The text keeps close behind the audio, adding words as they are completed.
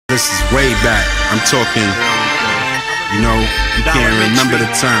This is way back. I'm talking, you know, you can't remember the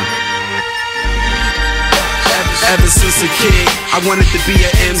time. Ever since a kid, I wanted to be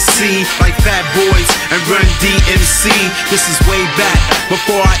an MC like Fat Boys and Run DMC. This is way back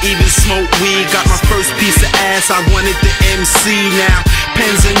before I even smoked weed. Got my first piece of ass, I wanted the MC. Now,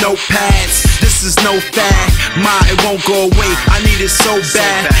 pens and notepads, this is no fad. It won't go away, I need it so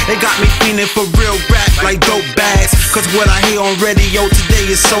bad. It got me feeling for real rap like dope bags. Cause what I hear on radio today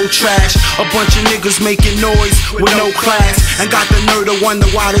is so trash. A bunch of niggas making noise with no class, and got the nerve to wonder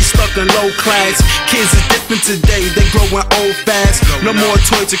why they stuck in low class. Kids are different today, they growing old fast. No more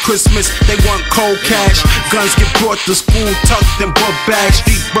toys at Christmas, they want cold cash. Guns get brought to school, tucked in book bags.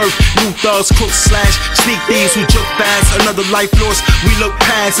 Street birth, new thugs, crooks slash sneak thieves who joke fast. Another life lost, we look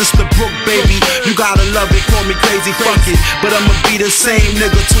past. It's the Brook, baby, you gotta love it. Call me crazy, fuck it, but I'ma be the same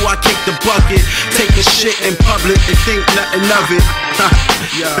nigga till I kick the bucket. Take a shit in public and think nothing of it.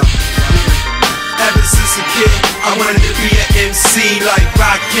 Ever since a kid, I wanted to be an MC like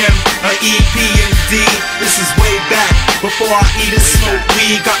Rakim, an EPMD. This is way back before I even smoked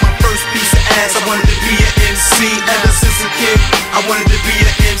weed. Got my first piece of ass, I wanted to be an MC. Ever since a kid, I wanted to be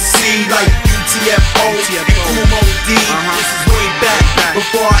an MC like UTFO and Kumo D. This is way back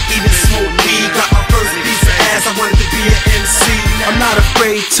before I even smoked weed. Got my first piece of ass, I wanted to be an MC. I'm not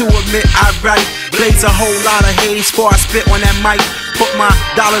afraid to admit I write. Blaze a whole lot of haze before I spit on that mic. Put my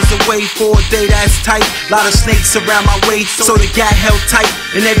dollars away for a day that's tight. Lot of snakes around my waist, so the gat held tight.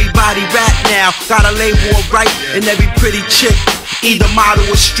 And everybody rap now, got a label right. And every pretty chick, either model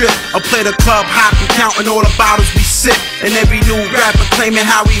or strip, or play the club hopping, counting all the bottles we sip. And every new rapper claiming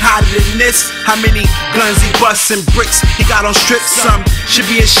how he hotter than this. How many guns he busts and bricks he got on strips. Some should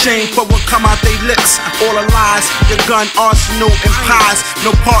be ashamed for what come out they lips. All the lies, your gun arsenal and pies.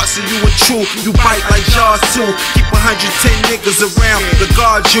 No parts of you are true, you bite like jaws too. Keep 110 niggas around to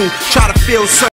guard you. Try to feel so